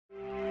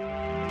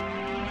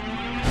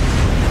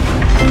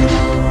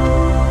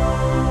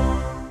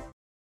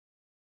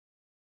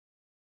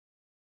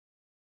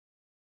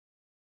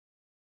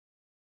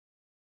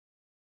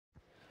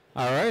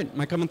All right, am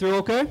I coming through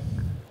okay?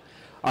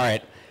 All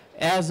right.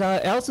 As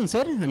Allison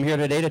said, I'm here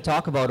today to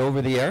talk about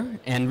over-the-air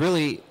and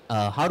really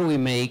how do we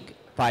make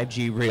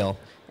 5G real.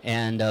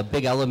 And a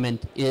big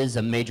element is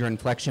a major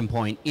inflection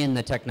point in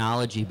the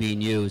technology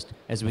being used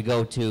as we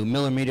go to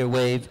millimeter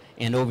wave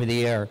and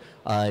over-the-air.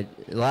 A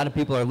lot of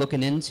people are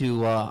looking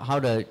into how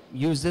to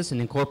use this and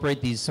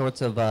incorporate these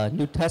sorts of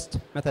new test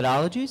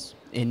methodologies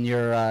in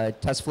your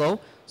test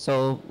flow.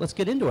 So let's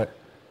get into it.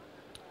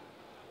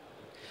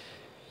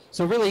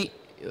 So really,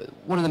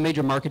 one of the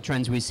major market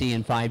trends we see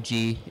in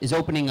 5G is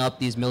opening up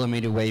these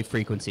millimeter wave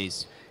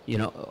frequencies. You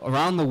know,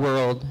 around the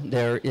world,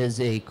 there is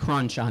a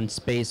crunch on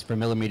space for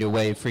millimeter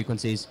wave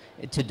frequencies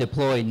to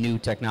deploy new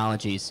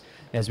technologies.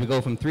 As we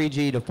go from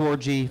 3G to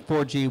 4G,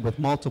 4G with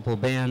multiple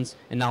bands,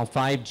 and now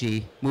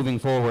 5G moving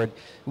forward,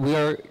 we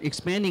are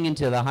expanding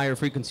into the higher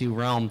frequency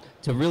realm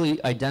to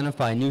really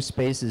identify new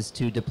spaces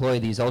to deploy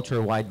these ultra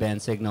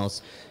wideband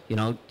signals. You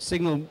know,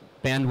 signal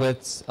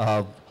bandwidths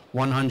of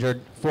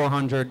 100,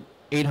 400,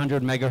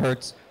 800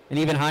 megahertz, and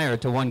even higher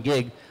to 1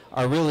 gig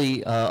are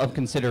really of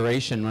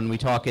consideration when we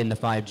talk into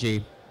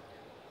 5G.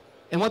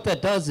 And what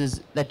that does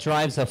is that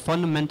drives a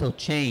fundamental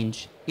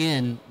change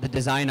in the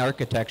design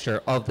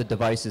architecture of the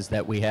devices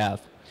that we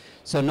have.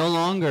 So no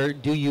longer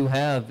do you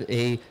have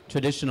a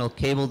traditional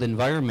cabled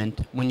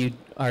environment when you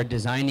are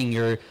designing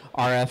your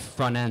RF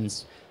front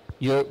ends.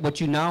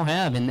 What you now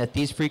have in that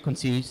these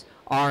frequencies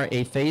are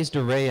a phased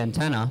array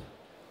antenna,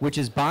 which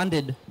is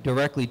bonded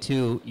directly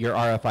to your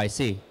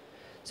RFIC.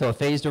 So a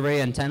phased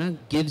array antenna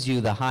gives you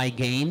the high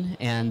gain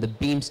and the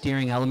beam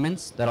steering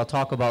elements that I'll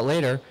talk about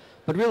later,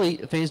 but really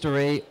phased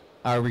array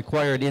are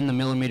required in the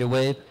millimeter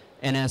wave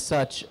and as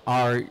such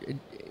are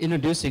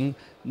introducing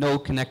no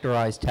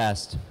connectorized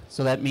test.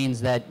 So that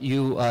means that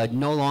you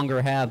no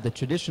longer have the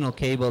traditional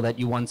cable that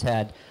you once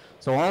had.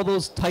 So all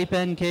those type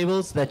N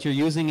cables that you're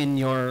using in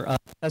your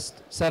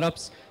test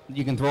setups,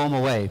 you can throw them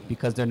away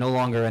because they're no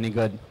longer any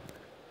good.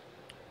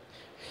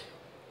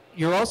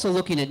 You're also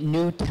looking at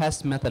new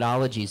test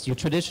methodologies. Your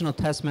traditional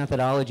test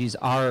methodologies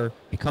are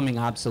becoming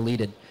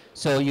obsoleted.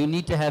 So you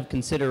need to have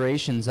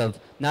considerations of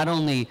not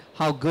only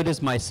how good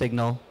is my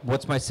signal,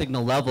 what's my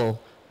signal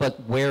level, but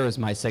where is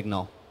my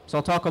signal. So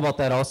I'll talk about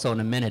that also in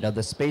a minute, of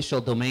the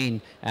spatial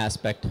domain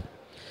aspect.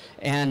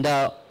 And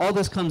all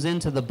this comes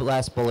into the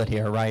last bullet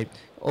here, right?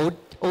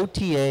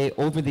 OTA,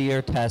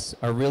 over-the-air tests,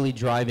 are really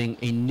driving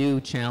a new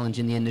challenge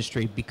in the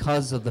industry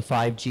because of the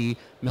 5G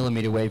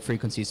millimeter wave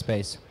frequency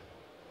space.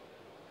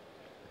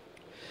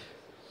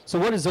 So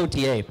what is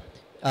OTA?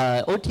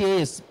 OTA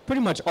is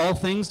pretty much all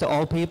things to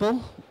all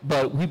people,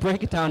 but we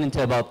break it down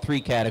into about 3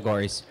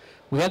 categories.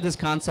 We have this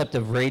concept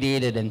of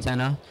radiated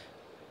antenna,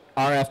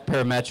 RF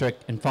parametric,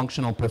 and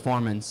functional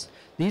performance.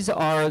 These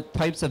are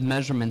types of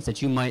measurements that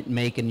you might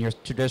make in your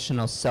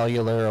traditional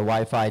cellular or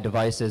Wi-Fi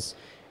devices.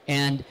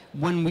 And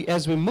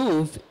as we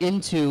move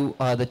into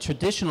the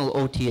traditional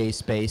OTA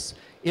space,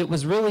 it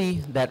was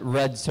really that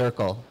red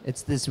circle.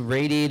 It's this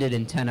radiated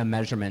antenna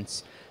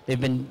measurements. They've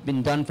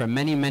been done for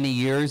many, many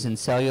years in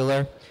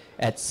cellular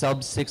at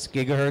sub 6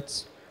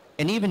 gigahertz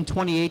and even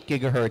 28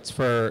 gigahertz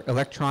for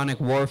electronic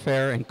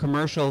warfare and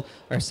commercial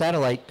or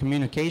satellite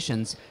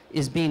communications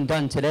is being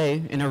done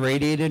today in a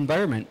radiated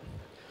environment.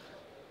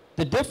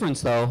 The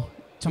difference though,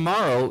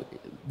 tomorrow,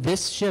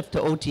 this shift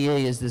to OTA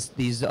is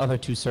these other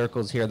 2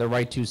 circles here, the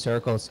right 2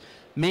 circles,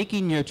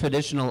 making your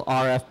traditional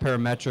RF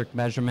parametric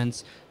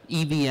measurements.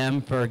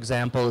 EVM, for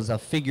example, is a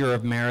figure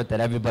of merit that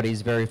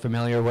everybody's very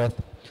familiar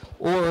with.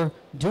 Or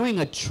doing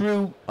a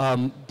true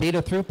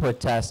data throughput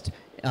test,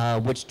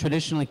 which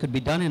traditionally could be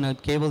done in a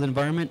cabled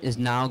environment, is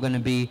now going to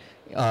be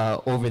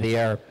over the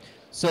air.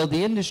 So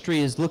the industry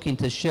is looking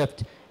to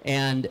shift,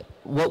 and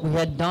what we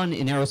had done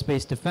in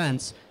aerospace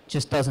defense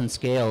just doesn't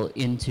scale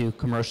into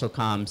commercial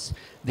comms.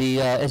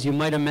 As you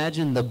might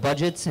imagine, the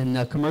budgets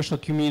in commercial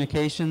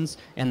communications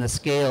and the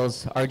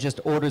scales are just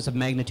orders of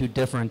magnitude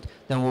different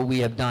than what we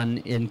have done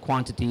in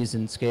quantities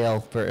and scale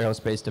for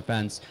aerospace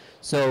defense.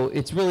 So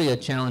it's really a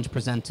challenge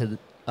presented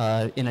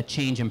in a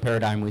change in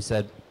paradigm, we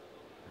said.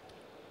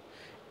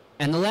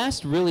 And the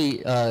last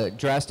really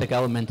drastic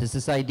element is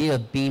this idea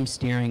of beam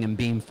steering and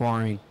beam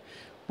forming.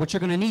 What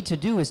you're going to need to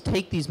do is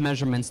take these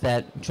measurements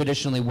that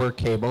traditionally were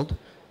cabled,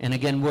 and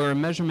again, were a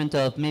measurement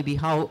of maybe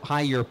how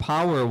high your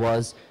power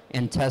was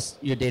and test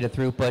your data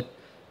throughput.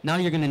 Now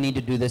you're going to need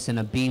to do this in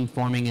a beam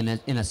forming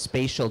in a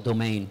spatial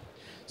domain.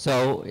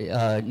 So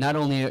not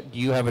only do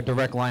you have a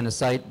direct line of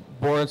sight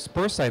bore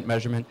sight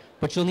measurement,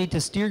 but you'll need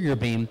to steer your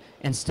beam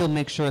and still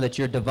make sure that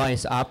your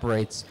device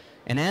operates.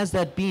 And as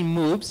that beam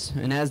moves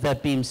and as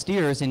that beam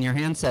steers in your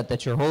handset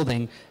that you're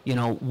holding, you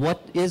know,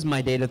 what is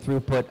my data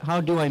throughput? How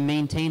do I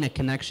maintain a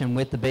connection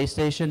with the base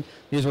station?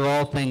 These are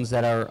all things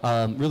that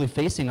are really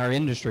facing our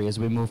industry as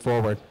we move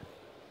forward.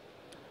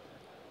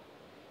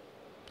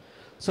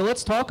 So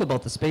let's talk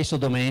about the spatial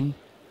domain,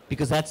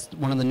 because that's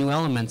one of the new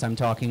elements I'm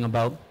talking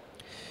about.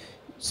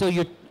 So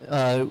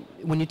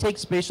when you take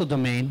spatial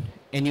domain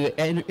and you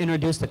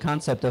introduce the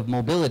concept of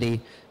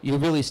mobility, you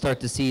really start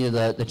to see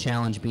the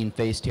challenge being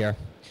faced here.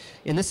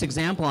 In this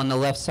example on the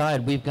left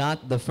side, we've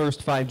got the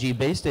first 5G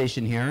base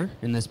station here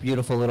in this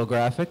beautiful little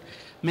graphic,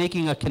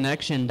 making a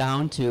connection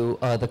down to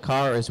the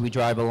car as we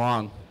drive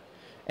along.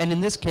 And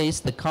in this case,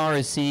 the car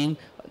is seeing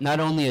not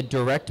only a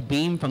direct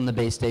beam from the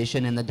base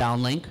station in the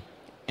downlink,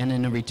 and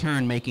in a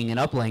return making an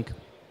uplink,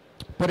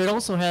 but it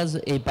also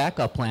has a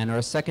backup plan or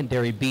a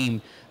secondary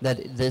beam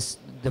that this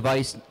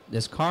device,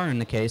 this car in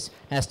the case,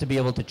 has to be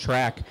able to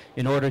track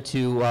in order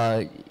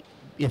to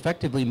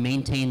effectively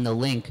maintain the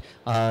link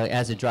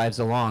as it drives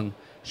along.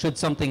 Should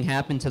something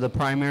happen to the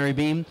primary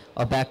beam,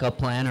 a backup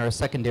plan or a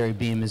secondary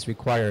beam is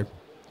required.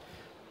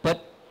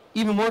 But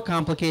even more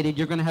complicated,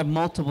 you're going to have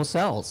multiple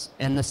cells,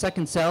 and the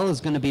second cell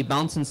is going to be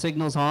bouncing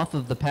signals off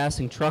of the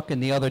passing truck in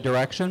the other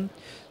direction.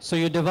 So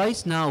your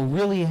device now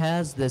really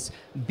has this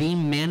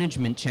beam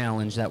management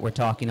challenge that we're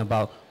talking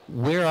about.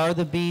 Where are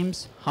the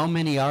beams? How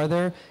many are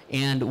there?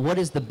 And what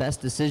is the best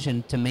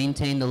decision to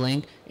maintain the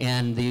link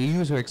and the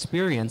user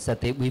experience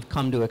that we've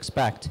come to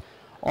expect?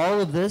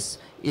 All of this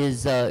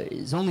is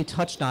only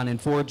touched on in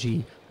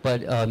 4G,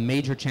 but a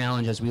major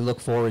challenge as we look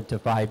forward to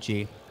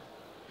 5G.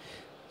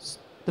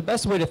 The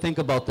best way to think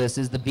about this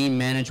is the beam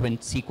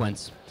management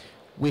sequence.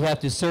 We have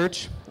to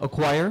search,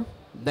 acquire,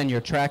 then you're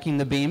tracking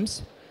the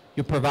beams,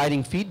 you're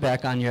providing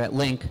feedback on your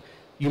link,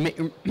 you may,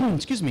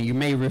 excuse me, you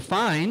may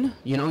refine,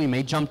 you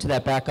may jump to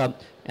that backup,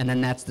 and then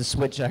that's the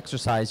switch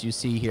exercise you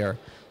see here.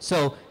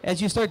 So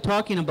as you start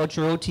talking about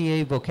your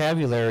OTA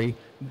vocabulary,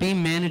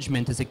 beam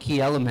management is a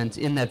key element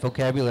in that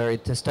vocabulary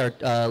to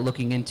start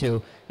looking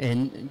into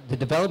in the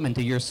development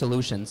of your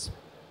solutions.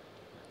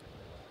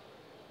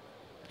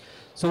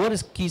 So what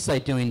is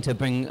Keysight doing to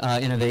bring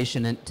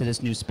innovation into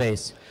this new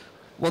space?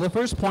 Well, the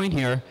first point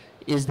here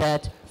is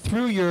that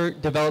through your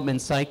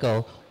development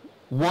cycle,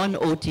 one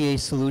OTA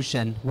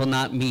solution will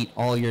not meet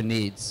all your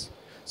needs.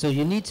 So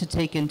you need to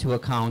take into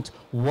account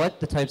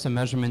what the types of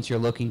measurements you're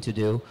looking to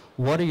do,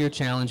 what are your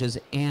challenges,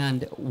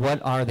 and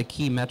what are the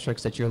key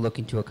metrics that you're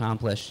looking to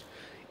accomplish.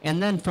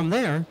 And then from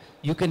there,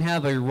 you can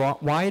have a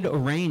wide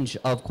range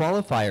of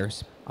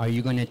qualifiers. Are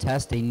you going to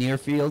test a near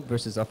field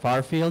versus a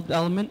far field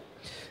element?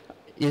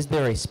 Is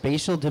there a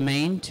spatial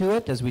domain to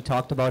it, as we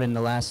talked about in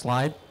the last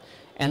slide?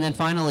 And then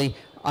finally,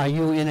 are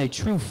you in a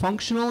true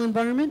functional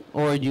environment,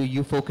 or are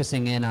you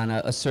focusing in on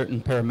a certain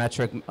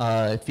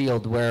parametric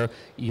field where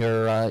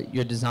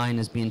your design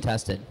is being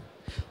tested?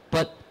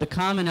 But the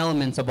common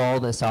elements of all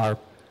this are,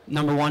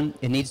 number one,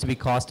 it needs to be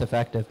cost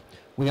effective.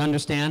 We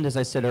understand, as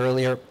I said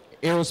earlier,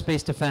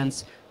 aerospace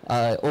defense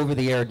over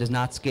the air does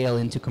not scale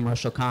into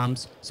commercial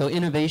comms, so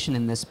innovation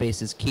in this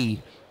space is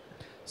key.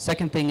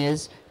 Second thing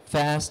is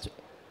fast,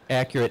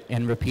 accurate,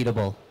 and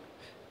repeatable.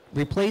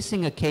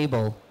 Replacing a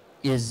cable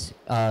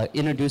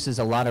introduces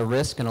a lot of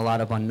risk and a lot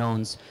of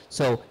unknowns.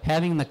 So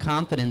having the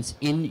confidence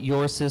in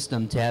your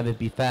system to have it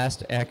be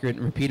fast, accurate,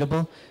 and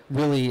repeatable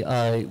really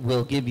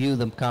will give you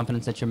the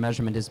confidence that your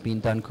measurement is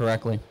being done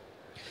correctly.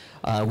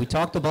 We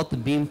talked about the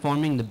beam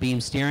forming, the beam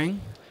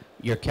steering.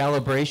 Your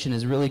calibration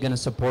is really going to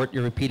support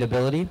your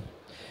repeatability.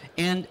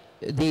 And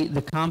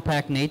the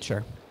compact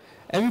nature.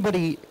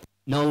 Everybody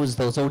knows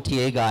those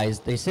OTA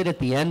guys. They sit at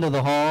the end of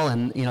the hall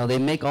and they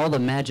make all the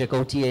magic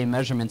OTA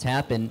measurements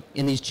happen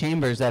in these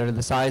chambers that are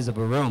the size of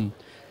a room.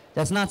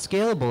 That's not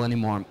scalable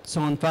anymore.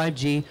 So in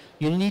 5G,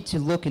 you need to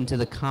look into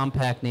the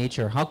compact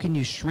nature. How can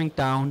you shrink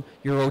down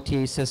your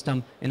OTA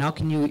system, and how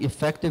can you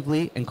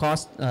effectively and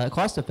cost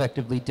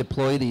effectively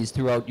deploy these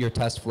throughout your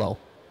test flow?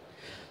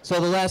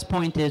 So the last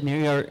point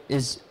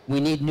is we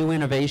need new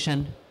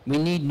innovation. We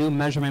need new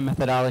measurement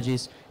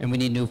methodologies, and we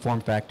need new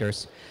form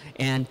factors.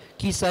 And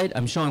Keysight,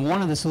 I'm showing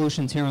one of the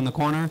solutions here in the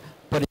corner,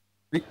 but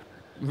it's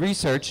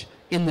research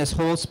in this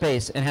whole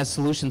space and has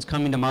solutions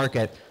coming to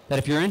market that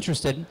if you're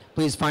interested,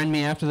 please find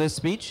me after this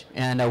speech,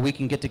 and we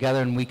can get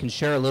together and we can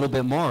share a little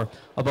bit more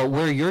about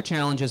where your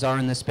challenges are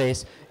in this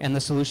space and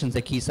the solutions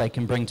that Keysight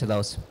can bring to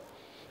those.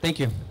 Thank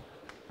you.